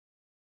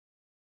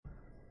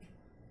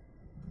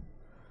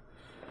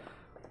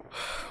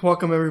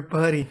Welcome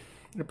everybody.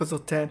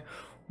 Episode 10.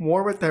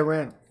 War with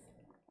Iran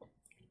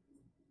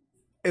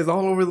is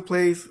all over the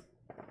place.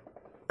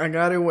 I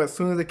got it as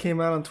soon as it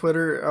came out on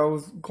Twitter. I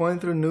was going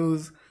through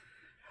news,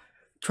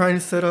 trying to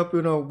set up,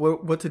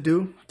 what to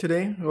do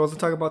today. We also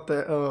talk about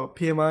the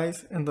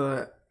PMIs and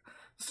the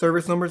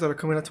service numbers that are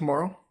coming out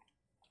tomorrow.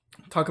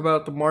 Talk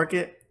about the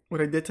market,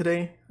 what I did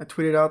today. I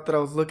tweeted out that I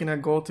was looking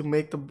at gold to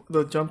make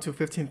the jump to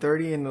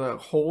 1530 and the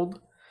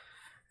hold.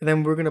 And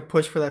then we're gonna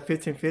push for that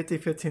 1550,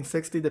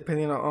 1560,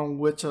 depending on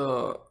which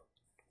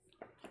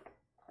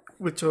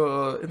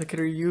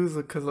indicator you use.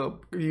 Because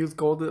you use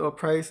gold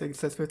price, it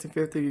says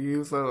 1550. You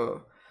use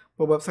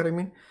what website? I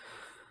mean,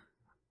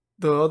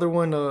 the other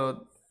one,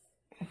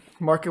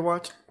 Market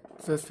Watch,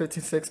 says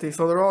 1560.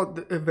 So they're all,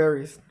 it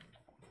varies.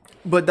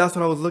 But that's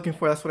what I was looking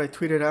for. That's what I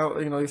tweeted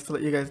out. Just to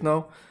let you guys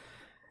know.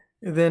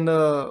 And then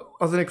I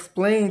was gonna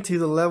explain to you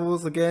the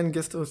levels again,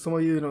 just to some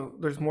of you.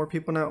 There's more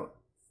people now.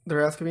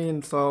 They're asking me,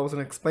 and so I was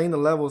gonna explain the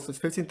levels. It's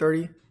 1530.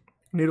 You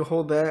need to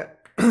hold that.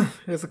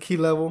 It's a key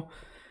level.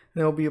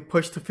 Then it'll be a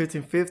push to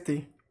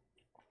 1550.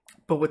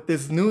 But with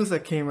this news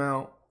that came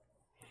out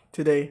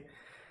today,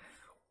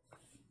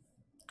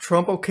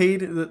 Trump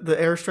okayed the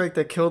airstrike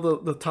that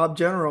killed the top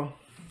general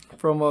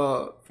from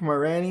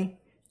Iran.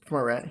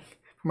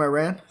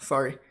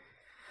 Sorry.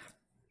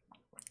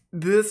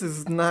 This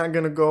is not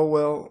gonna go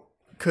well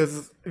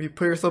because if you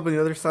put yourself on the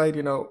other side,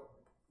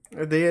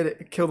 they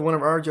had killed one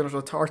of our generals,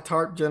 our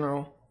top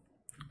general,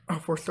 our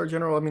four-star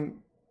general. I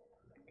mean,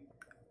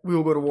 we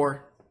will go to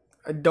war.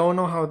 I don't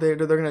know how they're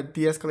gonna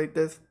de-escalate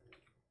this.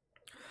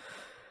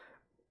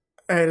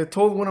 I had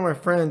told one of my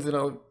friends,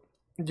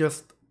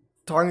 just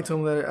talking to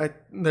him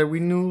that we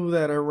knew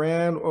that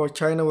Iran or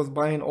China was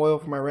buying oil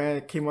from Iran.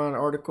 It came out in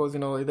articles,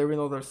 even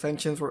though their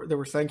sanctions they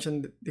were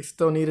sanctioned, they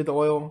still needed the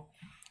oil.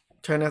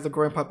 China has a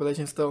growing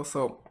population still,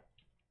 so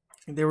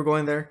they were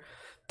going there.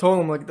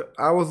 Told him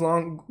I was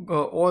long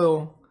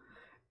oil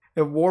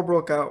if war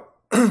broke out.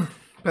 But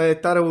I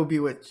thought it would be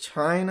with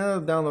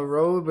China down the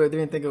road, but I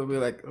didn't think it would be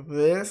like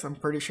this. I'm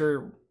pretty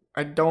sure.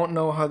 I don't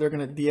know how they're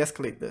gonna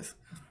de-escalate this,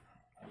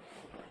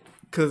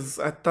 because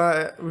I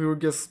thought we were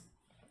just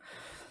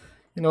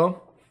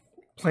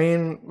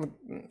playing.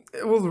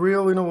 It was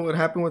real. What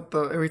happened with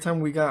every time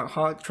we got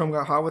hot, Trump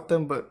got hot with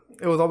them, but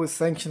it was always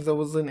sanctions. It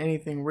wasn't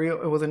anything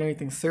real. It wasn't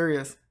anything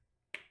serious.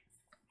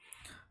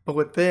 But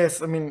with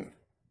this, I mean,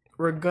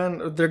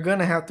 they're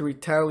gonna have to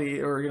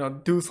retaliate, or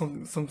do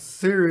some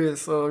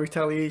serious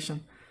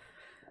retaliation.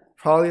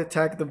 Probably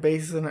attack the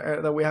bases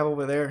that we have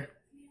over there.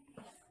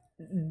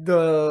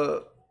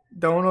 Don't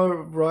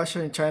know if Russia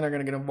and China are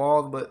gonna get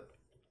involved, but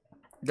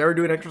they were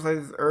doing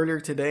exercises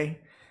earlier today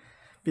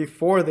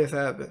before this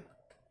happened.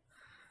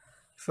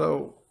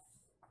 So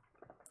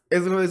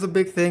it's a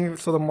big thing.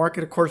 So the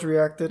market, of course,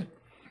 reacted.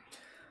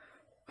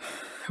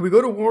 If we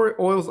go to war,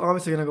 oil's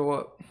obviously gonna go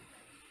up.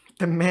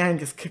 Demand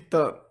just kicked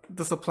up.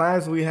 The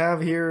supplies we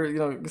have here,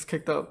 just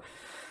kicked up.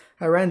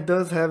 Iran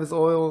does have its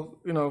oil,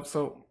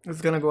 so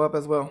it's gonna go up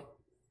as well.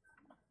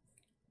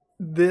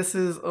 This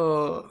is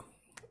a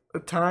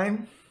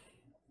time.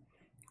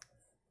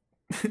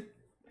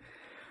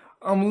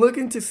 I'm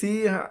looking to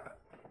see,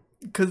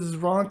 because it's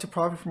wrong to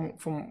profit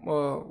from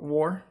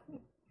war.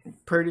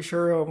 Pretty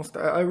sure almost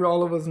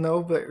all of us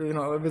know, but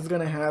if it's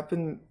gonna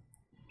happen,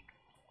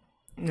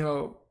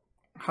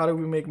 how do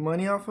we make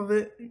money off of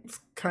it? It's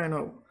kind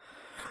of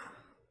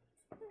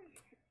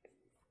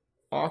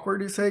awkward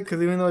to say,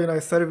 because even though I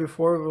said it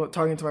before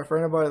talking to my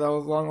friend about it, that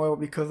was long oil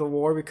because of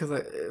war, because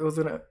it was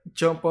gonna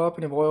jump up,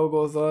 and if oil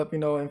goes up,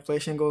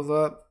 inflation goes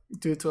up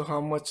due to how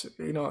much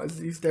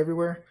is used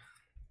everywhere,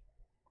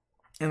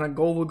 and like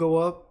gold will go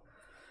up.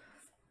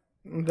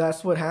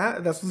 That's what's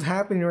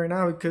happening right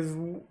now, because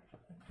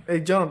it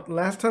jumped the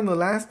last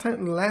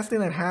thing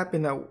that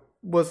happened that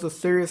was the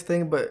serious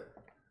thing, but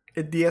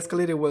it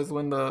de-escalated, was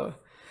when the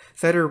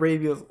Saudi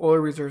Arabia's oil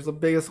reserves, the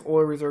biggest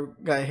oil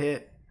reserve, got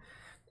hit.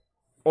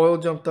 Oil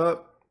jumped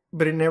up,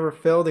 but it never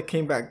fell. It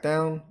came back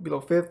down below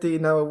 50.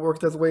 Now it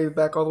worked its way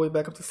back all the way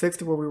back up to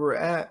 60, where we were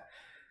at.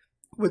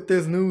 With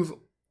this news,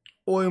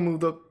 oil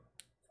moved up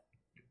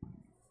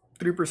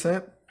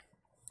 3%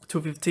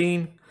 to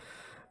 15.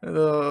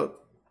 The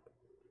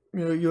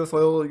U.S.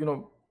 oil,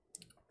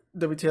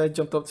 WTI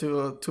jumped up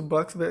to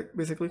 $2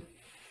 basically.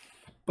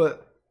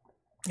 But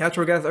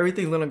natural gas,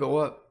 everything's gonna go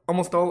up.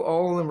 Almost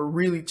all of them are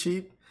really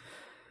cheap.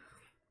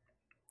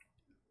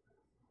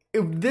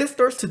 If this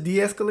starts to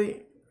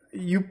de-escalate,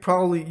 you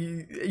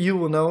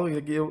will know.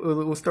 It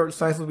will start,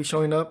 signs will be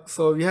showing up.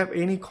 So if you have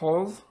any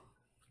calls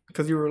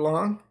because you were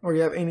long, or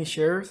you have any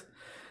shares,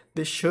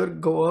 they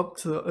should go up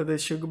to. They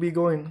should be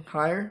going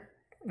higher.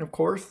 And of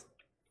course,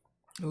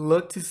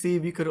 look to see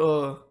if you could.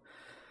 You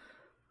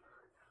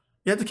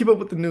have to keep up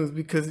with the news,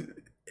 because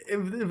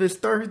if it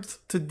starts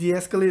to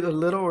de-escalate a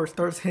little, or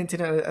starts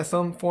hinting at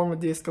some form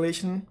of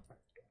de-escalation,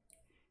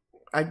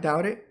 I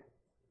doubt it.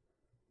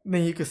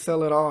 Then you could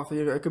sell it off.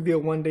 It could be a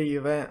one-day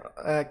event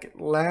like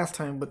last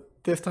time, but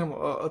this time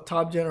a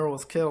top general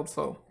was killed,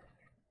 so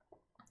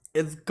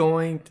it's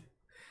going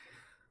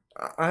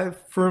I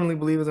firmly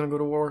believe it's gonna go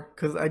to war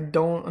because I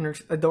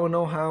don't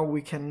know how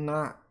we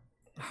cannot,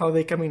 how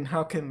they can, I mean,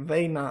 how can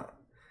they not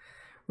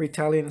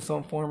retaliate in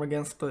some form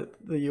against the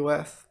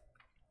U.S.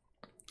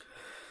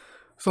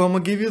 So I'm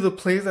gonna give you the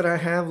plays that I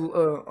have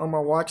on my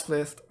watch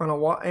list, on a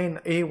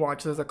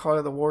watch list. I call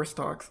it the war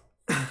stocks.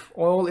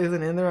 Oil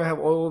isn't in there. I have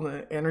oil on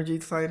the energy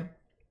side,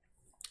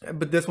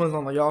 but this one's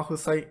on the Yahoo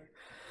site.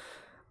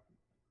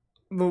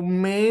 The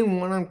main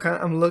one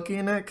I'm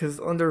looking at because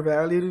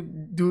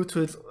undervalued due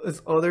to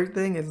its other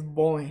thing is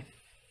Boeing.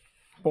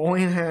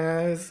 Boeing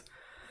has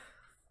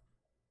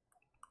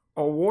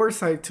a war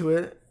side to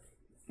it.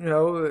 You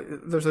know,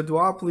 there's a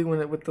duopoly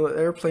with the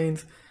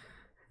airplanes,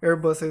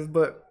 Airbuses,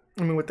 but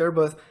I mean with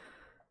Airbus,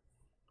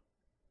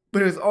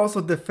 but it's also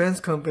a defense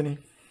company.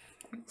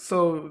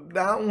 So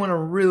that one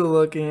I'm really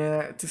looking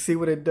at to see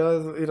what it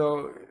does. You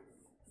know,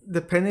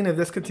 depending if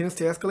this continues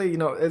to escalate, you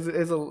know, is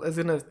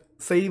gonna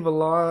save a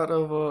lot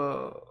of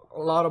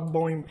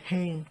Boeing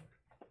pain.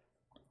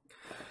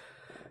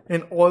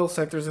 And oil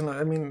sectors, and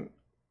I mean,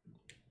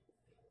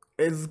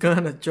 it's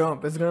gonna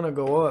jump. It's gonna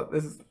go up.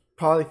 It's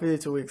probably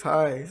 52 weeks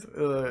highs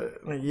in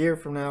a year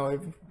from now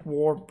if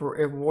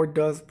war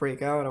does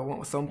break out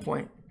at some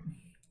point.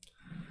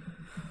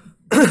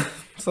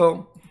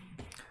 So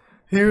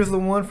here's the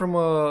one from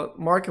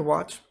Market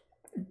Watch.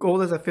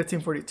 Gold is at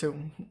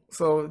 1542.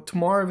 So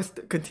tomorrow, if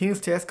it continues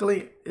to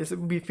escalate, it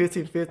will be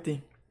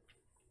 1550.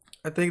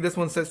 I think this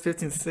one says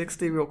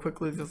 1560. Real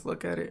quickly, just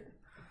look at it.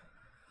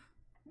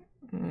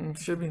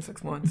 Should be in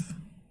 6 months.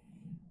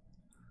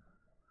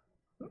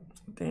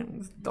 Damn,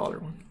 this dollar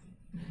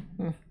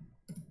one.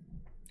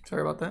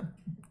 Sorry about that.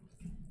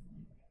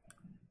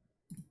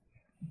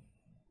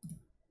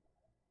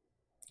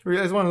 I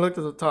just want to look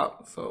at the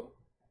top. So,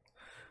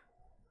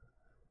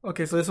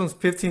 okay, so this one's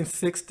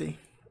 1560.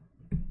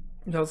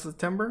 That was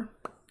September.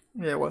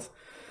 Yeah, it was.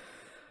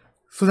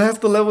 So that's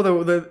the level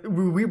that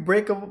we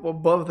break up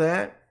above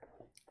that.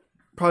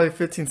 Probably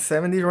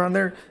 1570 around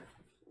there.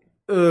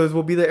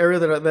 Will be the area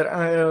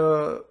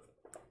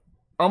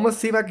I'm gonna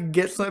see if I can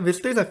get some. If it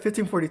stays at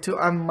 1542,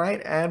 I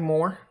might add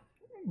more.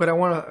 But I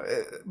want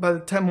to, by the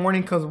time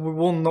morning comes,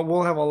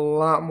 we'll have a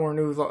lot more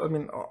news. I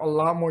mean, a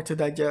lot more to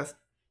digest.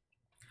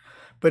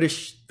 But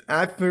if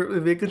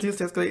it continues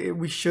to escalate,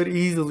 we should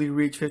easily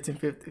reach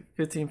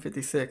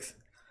 1556.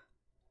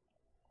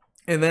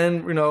 And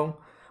then, you know,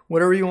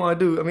 whatever you want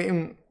to do. I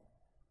mean,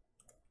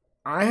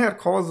 I had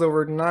calls that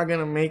were not going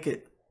to make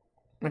it.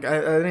 Like, I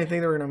didn't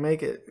think they were going to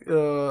make it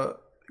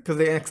because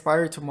they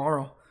expire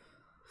tomorrow.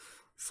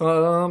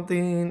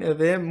 Something, if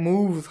it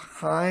moves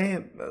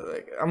high,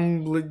 like,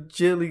 I'm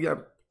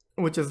legitly,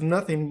 which is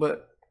nothing,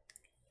 but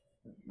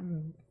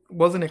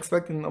wasn't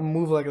expecting a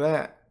move like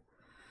that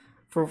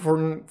for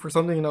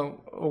something, you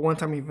know, a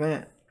one-time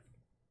event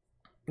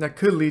that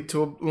could lead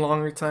to a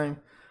longer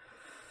time,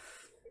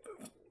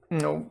 you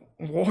know,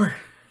 war.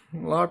 A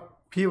lot of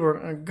people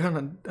are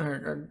gonna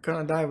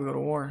die if we go to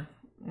war.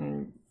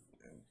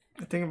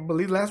 I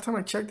believe last time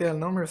I checked, that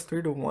number is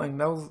 3-1.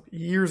 That was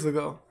years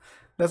ago.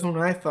 That's when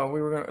I thought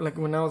we were gonna, like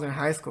when I was in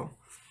high school.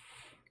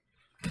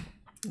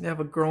 They have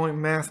a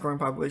growing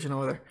population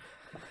over there.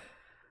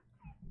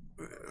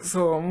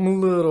 So I'm a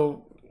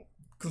little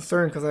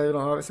concerned because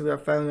obviously we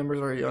have family members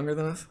who are younger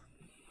than us.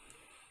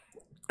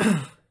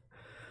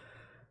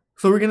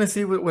 So we're gonna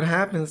see what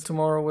happens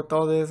tomorrow with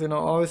all this. You know,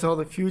 obviously all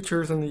the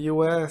futures in the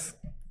U.S.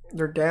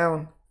 they're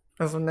down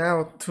as of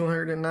now.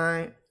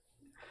 209,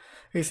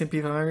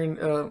 S&P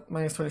 500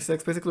 minus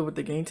 26, basically what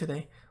they gained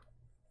today.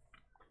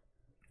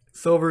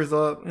 Silver is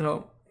up, you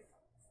know.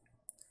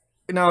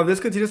 Now, if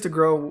this continues to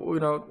grow, you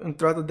know, and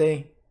throughout the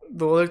day,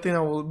 the other thing I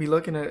will be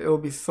looking at, it will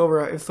be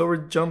silver. If silver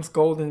jumps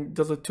gold and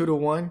does a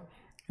 2-1,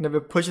 and if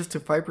it pushes to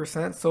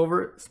 5%,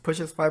 silver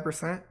pushes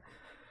 5%.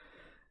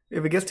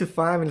 If it gets to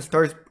 5 and it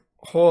starts,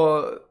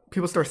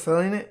 people start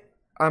selling it,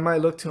 I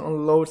might look to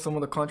unload some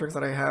of the contracts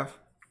that I have.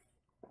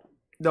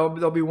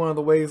 That'll be one of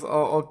the ways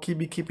I'll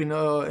be keeping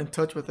in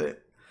touch with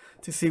it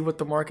to see what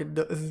the market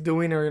is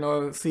doing, or, you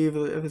know, see if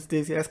it's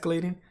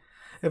escalating.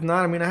 If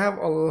not, I mean, I have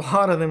a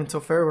lot of them until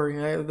February.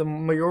 Right? The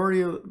majority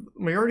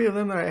of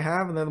them that I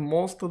have, and then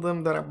most of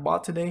them that I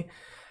bought today,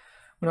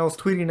 when I was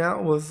tweeting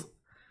out, was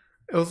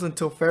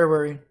until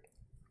February.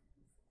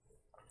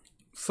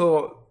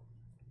 So,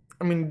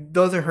 I mean, it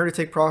doesn't hurt to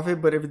take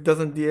profit, but if it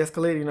doesn't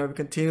de-escalate, you know, if it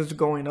continues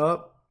going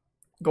up,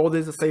 gold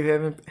is a safe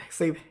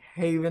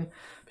haven.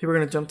 People are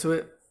gonna jump to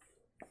it.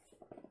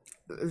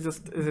 It's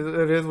just,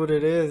 it is what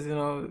it is. You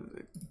know,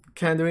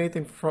 can't do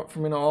anything from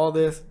you know, all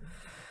this.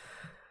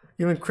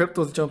 Even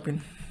crypto's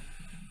jumping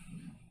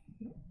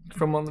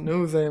from on the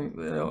news, and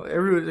you know,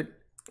 every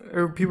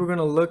people are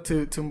gonna look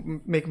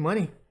to make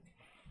money.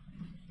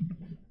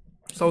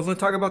 So I was gonna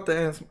talk about like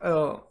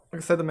I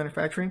said, the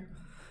manufacturing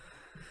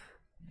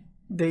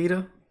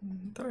data.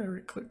 I thought I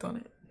already clicked on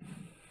it.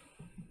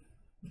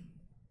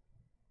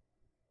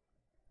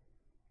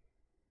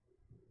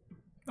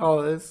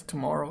 Oh, this is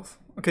tomorrow's.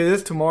 Okay, this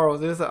is tomorrow's.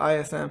 This is the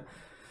ISM.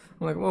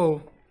 I'm like,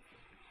 whoa.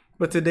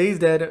 But today's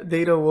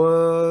data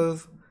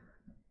was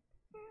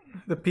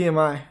the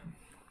PMI.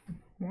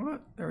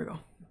 What? There we go.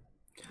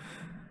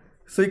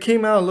 So it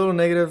came out a little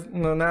negative,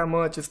 you know, not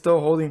much. It's still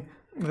holding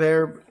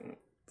there,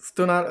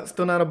 still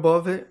not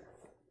above it.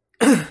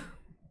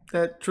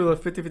 That true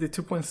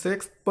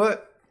 52.6,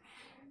 but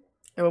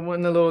it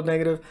went a little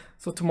negative.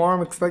 So tomorrow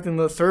I'm expecting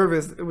the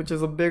service, which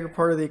is a bigger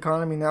part of the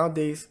economy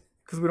nowadays,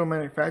 because we don't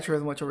manufacture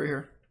as much over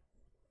here.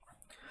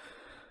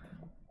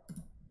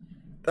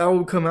 That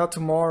will come out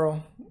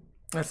tomorrow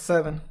at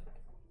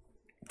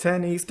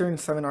 10 Eastern,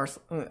 7 hours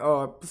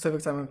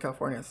Pacific time in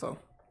California. So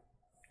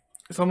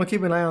I'm gonna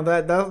keep an eye on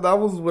that. That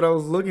was what I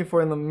was looking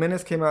for, and the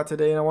minutes came out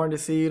today, and I wanted to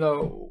see, you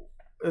know,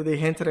 if they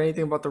hinted at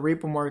anything about the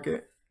repo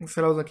market. I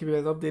said I was gonna keep you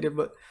guys updated,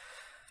 but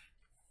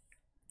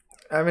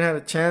I haven't had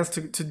a chance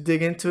to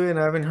dig into it, and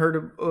I haven't heard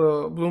of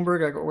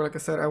Bloomberg. Like I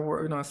said, I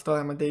work, you know, I still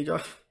have my day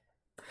job.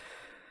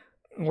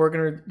 I'm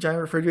working in a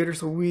giant refrigerator,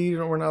 so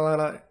we're not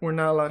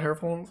allowed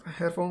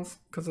headphones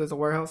because there's a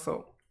warehouse,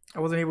 so I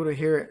wasn't able to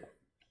hear it.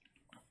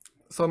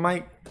 So I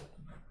might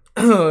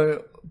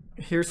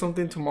hear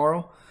something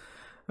tomorrow,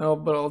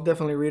 but I'll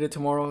definitely read it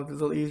tomorrow.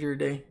 It's an easier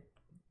day.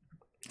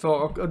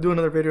 So I'll do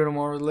another video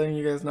tomorrow letting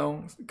you guys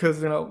know,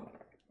 because, you know,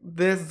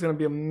 this is going to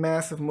be a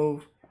massive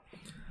move.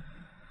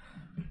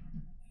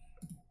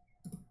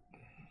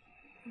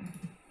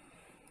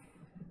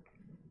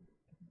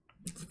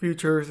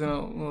 Futures, you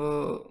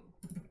know,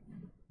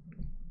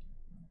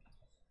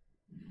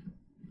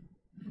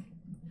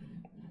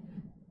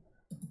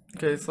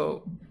 okay,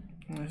 so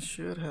I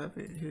should have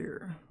it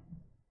here.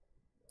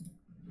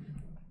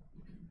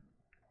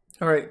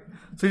 All right,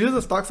 so these are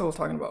the stocks I was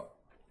talking about.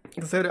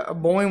 Like I said,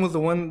 Boeing was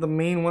the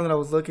main one that I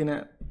was looking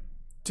at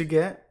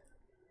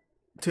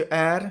to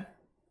add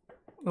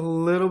a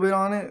little bit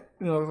on it.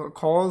 You know,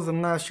 calls.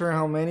 I'm not sure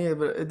how many,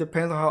 but it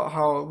depends on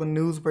how the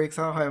news breaks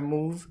out, how it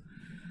moves.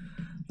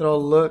 That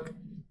I'll look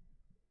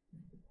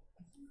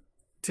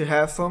to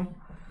have some.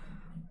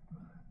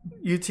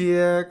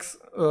 UTX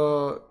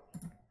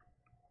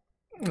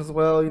as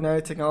well.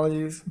 United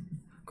Technologies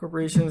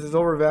Corporations is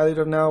overvalued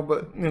of now,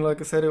 but, you know,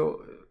 like I said,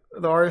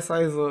 the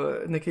RSI is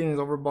indicating is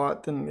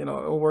overbought, then, you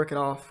know, it'll work it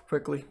off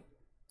quickly.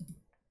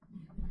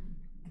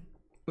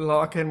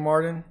 Lockheed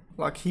Martin,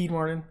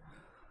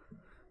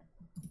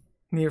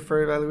 near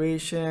fair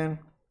valuation.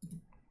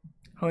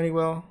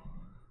 Honeywell.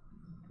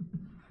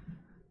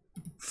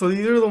 So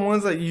these are the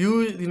ones that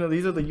you know,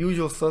 these are the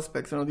usual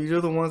suspects. You know, these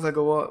are the ones that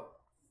go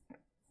up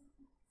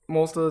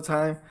most of the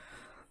time.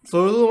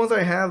 So those are the ones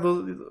I have.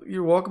 Those,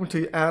 you're welcome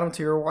to add them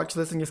to your watch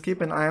list and just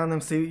keep an eye on them.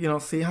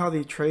 See how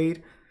they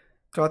trade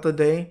throughout the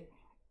day.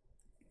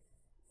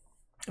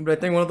 But I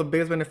think one of the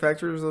biggest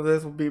manufacturers of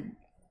this will be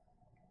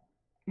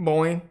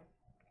Boeing,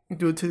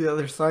 due to the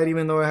other side.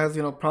 Even though it has,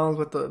 you know, problems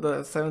with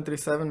the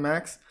 737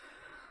 Max,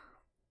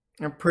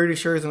 I'm pretty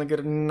sure it's gonna get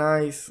a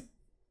nice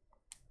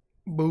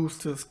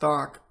boost to the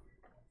stock.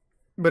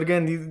 But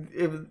again,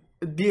 if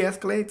it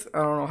de-escalates, I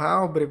don't know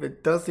how, but if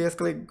it does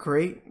de-escalate,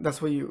 great.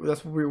 That's what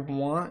we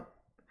want.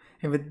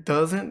 If it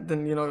doesn't,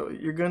 then, you know,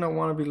 you're gonna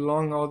want to be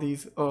long all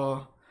these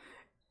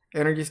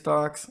energy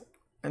stocks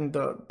and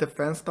the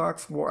defense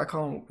stocks. I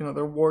call them, you know,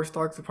 they're war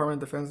stocks.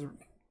 Department of Defense,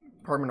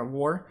 Department of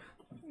War,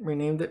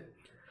 renamed it.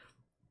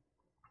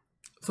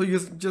 So you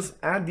just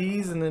add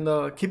these and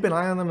then keep an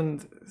eye on them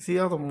and see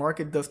how the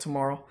market does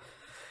tomorrow.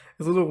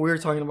 It's a little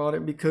weird talking about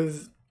it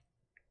because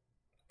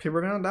people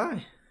are gonna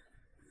die.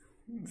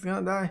 It's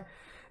gonna die.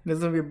 And it's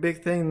gonna be a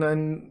big thing.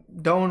 And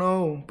don't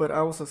know, but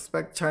I will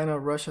suspect China or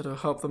Russia to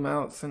help them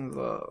out, since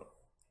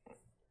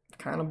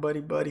kind of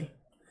buddy.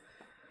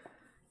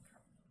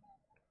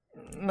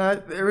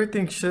 Not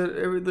everything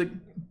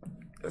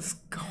it's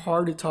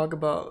hard to talk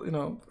about, you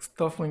know,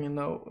 stuff when, you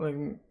know, like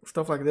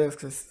stuff like this,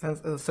 because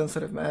it's a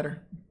sensitive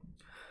matter.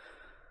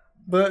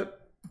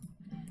 But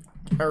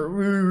I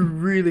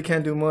really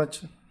can't do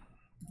much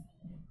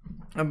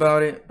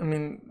about it. I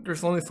mean,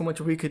 there's only so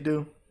much we could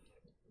do.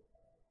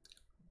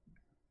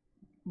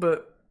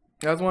 But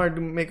I just wanted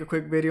to make a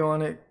quick video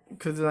on it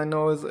because I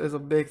know it's a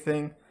big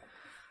thing.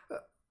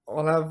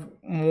 I'll have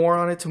more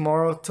on it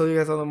tomorrow. Tell you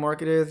guys how the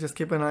market is. Just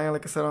keep an eye on,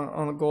 like I said,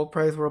 on the gold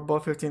price. We're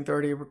above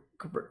 1530.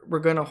 We're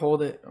gonna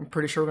hold it. I'm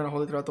pretty sure we're gonna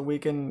hold it throughout the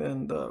weekend.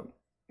 And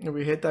if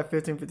we hit that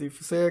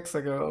 1556,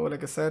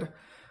 like I said,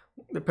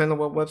 depends on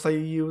what website you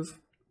use.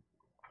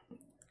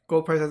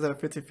 Gold price is at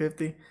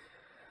 50.50.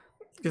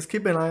 Just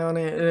keep an eye on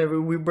it. And if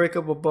we break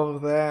up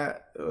above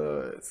that,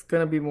 it's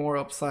gonna be more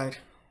upside.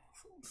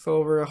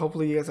 Silver.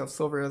 Hopefully you guys have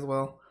silver as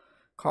well.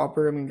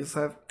 Copper. I mean, just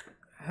have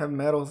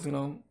metals. You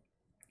know,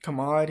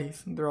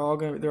 commodities. They're all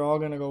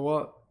gonna go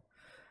up.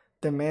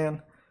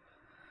 Demand.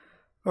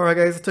 All right,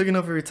 guys. I took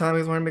enough of your time. I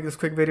just want to make this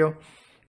quick video.